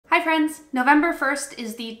Hi friends! November 1st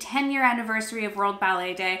is the 10-year anniversary of World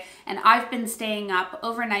Ballet Day, and I've been staying up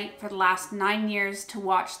overnight for the last 9 years to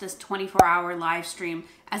watch this 24-hour live stream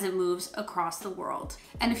as it moves across the world.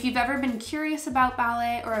 And if you've ever been curious about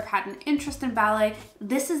ballet or have had an interest in ballet,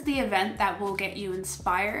 this is the event that will get you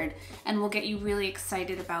inspired and will get you really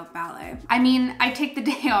excited about ballet. I mean, I take the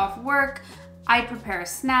day off work, I prepare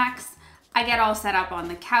snacks, I get all set up on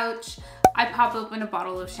the couch, I pop open a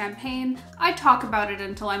bottle of champagne, I talk about it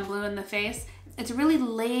until I'm blue in the face. It's a really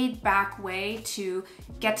laid back way to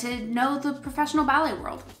get to know the professional ballet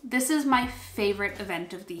world. This is my favorite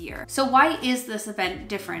event of the year. So why is this event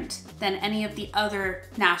different than any of the other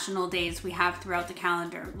national days we have throughout the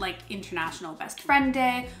calendar, like International Best Friend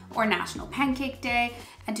Day or National Pancake Day?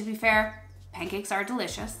 And to be fair, pancakes are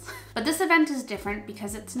delicious. But this event is different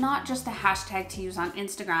because it's not just a hashtag to use on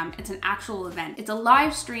Instagram, it's an actual event. It's a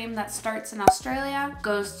live stream that starts in Australia,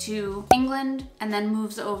 goes to England, and then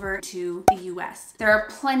moves over to the US. There are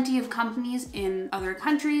plenty of companies in other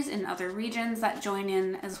countries, in other regions that join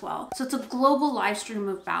in as well. So it's a global live stream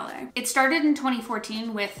of ballet. It started in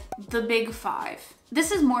 2014 with the Big Five.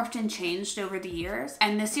 This has morphed and changed over the years,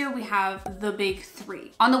 and this year we have the Big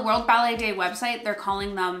Three. On the World Ballet Day website, they're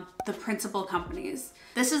calling them the principal companies.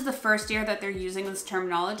 This is the first year that they're using this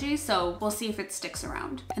terminology, so we'll see if it sticks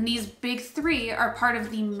around. And these Big Three are part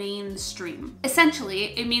of the mainstream.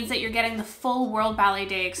 Essentially, it means that you're getting the full World Ballet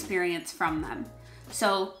Day experience from them.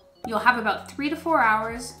 So you'll have about 3 to 4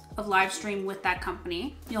 hours of live stream with that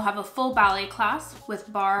company. You'll have a full ballet class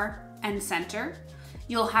with bar and center.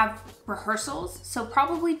 You'll have rehearsals, so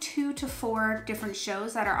probably 2 to 4 different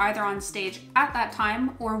shows that are either on stage at that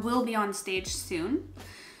time or will be on stage soon.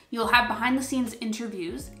 You'll have behind the scenes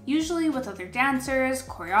interviews, usually with other dancers,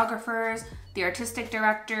 choreographers, the artistic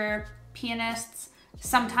director, pianists.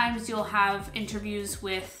 Sometimes you'll have interviews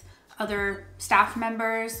with other staff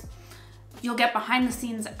members. You'll get behind the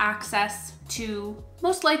scenes access to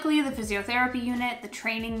most likely the physiotherapy unit, the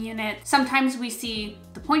training unit. Sometimes we see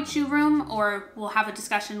the point shoe room, or we'll have a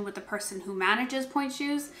discussion with the person who manages point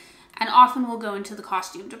shoes, and often we'll go into the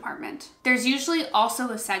costume department. There's usually also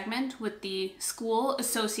a segment with the school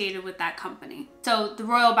associated with that company. So the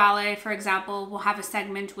Royal Ballet, for example, will have a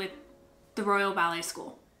segment with the Royal Ballet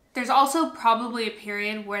School. There's also probably a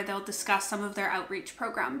period where they'll discuss some of their outreach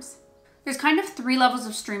programs. There's kind of 3 levels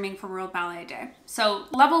of streaming for World Ballet Day. So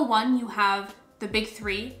level 1, you have the Big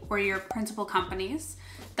Three, or your principal companies.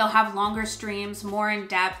 They'll have longer streams, more in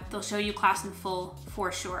depth. They'll show you class in full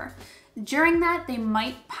for sure. During that, they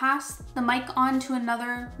might pass the mic on to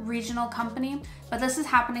another regional company, but this is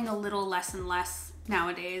happening a little less and less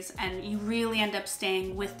nowadays, and you really end up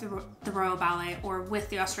staying with the Royal Ballet or with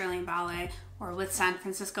the Australian Ballet or with San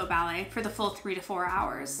Francisco Ballet for the full 3 to 4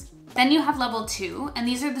 hours. Then you have level 2, and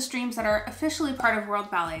these are the streams that are officially part of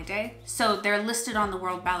World Ballet Day. So they're listed on the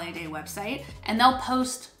World Ballet Day website, and they'll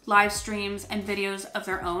post live streams and videos of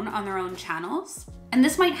their own on their own channels. And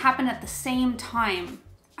this might happen at the same time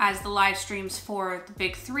as the live streams for the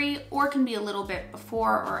Big Three, or can be a little bit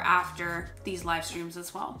before or after these live streams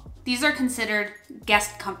as well. These are considered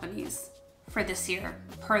guest companies for this year,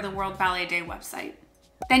 per the World Ballet Day website.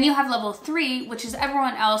 Then you have level 3, which is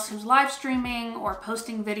everyone else who's live streaming or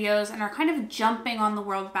posting videos and are kind of jumping on the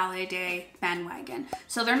World Ballet Day bandwagon.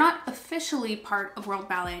 So they're not officially part of World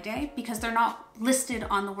Ballet Day because they're not listed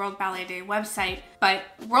on the World Ballet Day website, but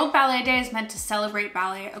World Ballet Day is meant to celebrate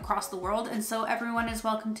ballet across the world, and so everyone is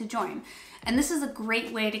welcome to join. And this is a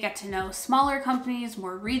great way to get to know smaller companies,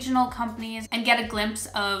 more regional companies, and get a glimpse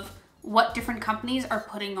of what different companies are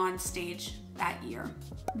putting on stage that year.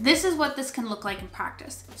 This is what this can look like in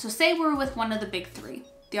practice. So say we're with one of the Big Three,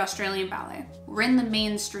 the Australian Ballet. We're in the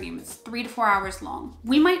mainstream, it's 3 to 4 hours long.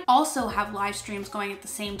 We might also have live streams going at the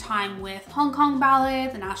same time with Hong Kong Ballet,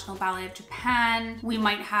 the National Ballet of Japan. We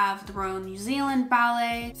might have the Royal New Zealand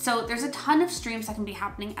Ballet. So there's a ton of streams that can be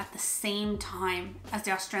happening at the same time as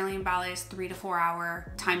the Australian Ballet's 3 to 4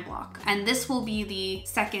 hour time block. And this will be the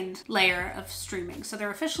second layer of streaming. So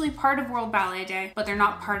they're officially part of World Ballet Day, but they're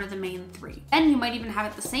not part of the main 3. And you might even have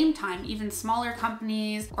at the same time, even smaller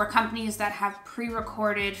companies or companies that have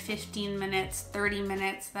pre-recorded 15 minutes, 30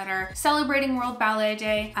 minutes that are celebrating World Ballet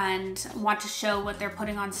Day and want to show what they're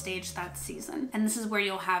putting on stage that season. And this is where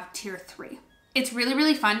you'll have tier 3. It's really,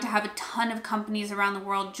 really fun to have a ton of companies around the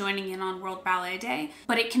world joining in on World Ballet Day,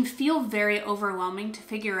 but it can feel very overwhelming to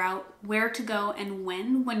figure out where to go and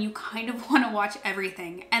when you kind of want to watch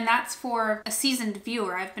everything. And that's for a seasoned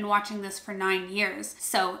viewer. I've been watching this for 9 years.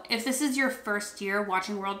 So if this is your first year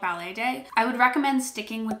watching World Ballet Day, I would recommend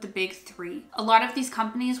sticking with the big three. A lot of these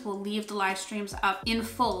companies will leave the live streams up in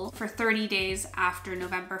full for 30 days after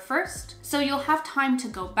November 1st. So you'll have time to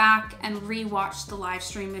go back and rewatch the live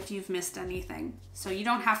stream if you've missed anything. So you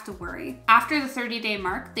don't have to worry. After the 30-day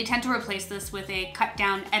mark, they tend to replace this with a cut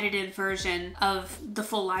down edited version of the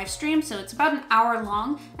full live stream. So it's about an hour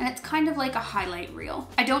long and it's kind of like a highlight reel.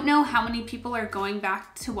 I don't know how many people are going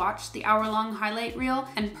back to watch the hour-long highlight reel.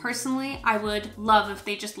 And personally, I would love if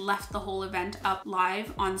they just left the whole event up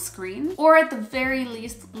live on screen, or at the very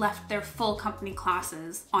least left their full company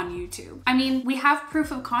classes on YouTube. I mean, we have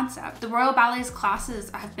proof of concept. The Royal Ballet's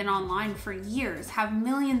classes have been online for years, have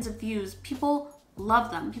millions of views. People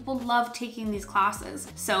love them. People love taking these classes.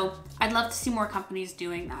 So I'd love to see more companies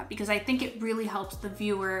doing that, because I think it really helps the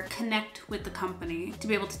viewer connect with the company to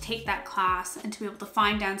be able to take that class and to be able to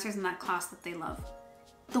find dancers in that class that they love.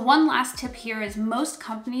 The one last tip here is most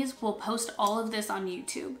companies will post all of this on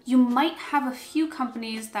YouTube. You might have a few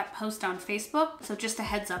companies that post on Facebook, so just a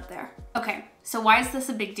heads up there. Okay, so why is this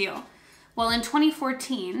a big deal? Well, in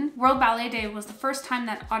 2014, World Ballet Day was the first time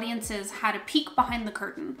that audiences had a peek behind the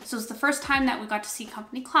curtain. So it's the first time that we got to see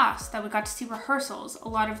company class, that we got to see rehearsals, a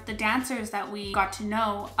lot of the dancers that we got to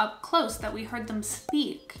know up close, that we heard them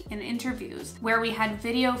speak in interviews, where we had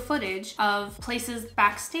video footage of places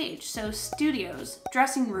backstage. So studios,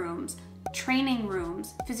 dressing rooms, training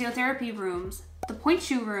rooms, physiotherapy rooms, the point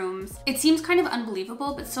shoe rooms. It seems kind of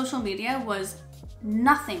unbelievable, but social media was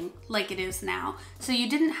nothing like it is now. So you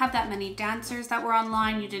didn't have that many dancers that were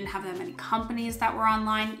online, you didn't have that many companies that were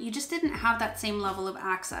online, you just didn't have that same level of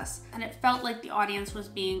access. And it felt like the audience was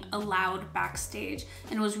being allowed backstage,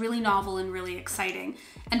 and it was really novel and really exciting.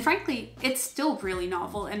 And frankly, it's still really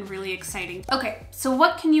novel and really exciting. Okay, so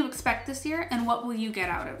what can you expect this year and what will you get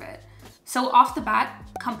out of it? So off the bat,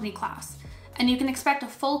 company class. And you can expect a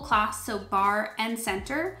full class, so bar and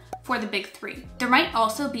center, for the big three. There might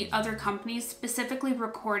also be other companies specifically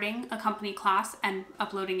recording a company class and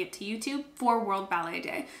uploading it to YouTube for World Ballet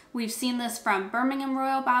Day. We've seen this from Birmingham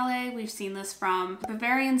Royal Ballet, we've seen this from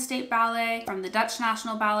Bavarian State Ballet, from the Dutch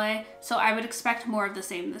National Ballet, so I would expect more of the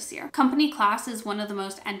same this year. Company class is one of the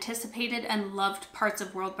most anticipated and loved parts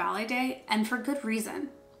of World Ballet Day, and for good reason.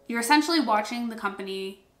 You're essentially watching the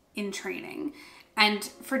company in training. And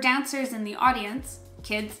for dancers in the audience,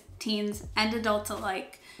 kids, teens, and adults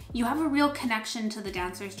alike, you have a real connection to the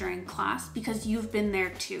dancers during class because you've been there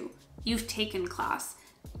too. You've taken class.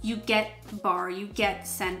 You get bar, you get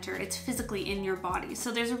center. It's physically in your body.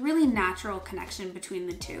 So there's a really natural connection between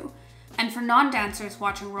the two. And for non-dancers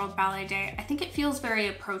watching World Ballet Day, I think it feels very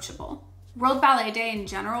approachable. World Ballet Day in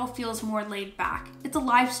general feels more laid back. It's a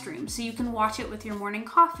live stream, so you can watch it with your morning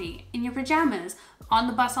coffee, in your pajamas, on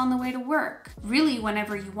the bus on the way to work, really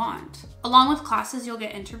whenever you want. Along with classes, you'll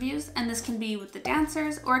get interviews, and this can be with the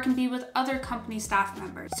dancers or it can be with other company staff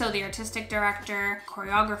members. So the artistic director,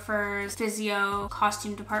 choreographers, physio,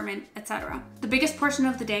 costume department, etc. The biggest portion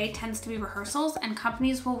of the day tends to be rehearsals, and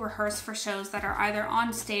companies will rehearse for shows that are either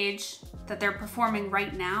on stage, that they're performing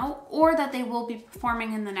right now, or that they will be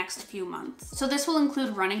performing in the next few months. So this will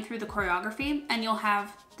include running through the choreography, and you'll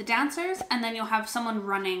have the dancers, and then you'll have someone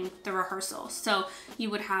running the rehearsal. So you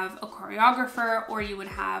would have a choreographer, or you would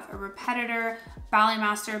have a repetitor, ballet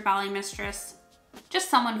master, ballet mistress, just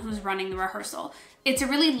someone who's running the rehearsal. It's a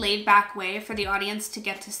really laid back way for the audience to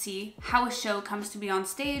get to see how a show comes to be on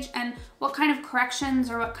stage and what kind of corrections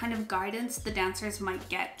or what kind of guidance the dancers might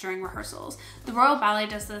get during rehearsals. The Royal Ballet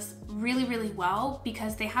does this really, really well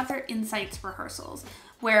because they have their insights rehearsals,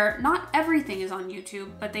 where not everything is on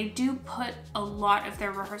YouTube, but they do put a lot of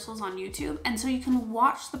their rehearsals on YouTube. And so you can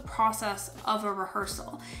watch the process of a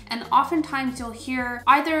rehearsal. And oftentimes you'll hear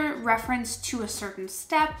either reference to a certain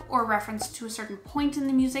step or reference to a certain point in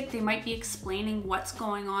the music. They might be explaining what's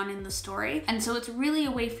going on in the story. And so it's really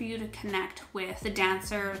a way for you to connect with the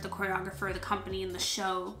dancer, the choreographer, the company, and the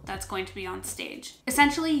show that's going to be on stage.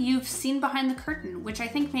 Essentially, you've seen behind the curtain, which I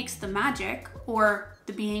think makes the magic, or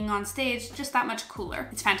the being on stage, just that much cooler.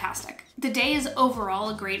 It's fantastic. The day is overall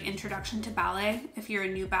a great introduction to ballet if you're a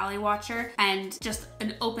new ballet watcher, and just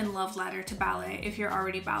an open love letter to ballet if you're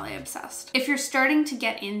already ballet obsessed. If you're starting to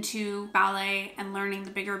get into ballet and learning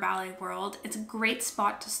the bigger ballet world, it's a great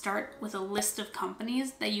spot to start with a list of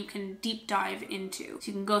companies that you can deep dive into. So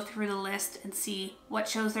you can go through the list and see what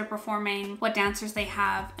shows they're performing, what dancers they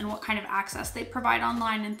have, and what kind of access they provide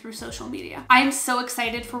online and through social media. I am so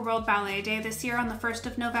excited for World Ballet Day this year on the 1st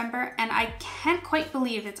of November, and I can't quite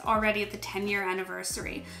believe it's already celebrate the 10-year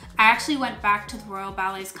anniversary. I actually went back to the Royal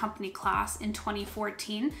Ballet's company class in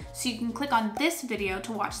 2014, so you can click on this video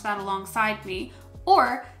to watch that alongside me,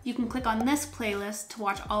 or you can click on this playlist to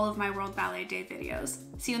watch all of my World Ballet Day videos.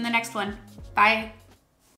 See you in the next one. Bye.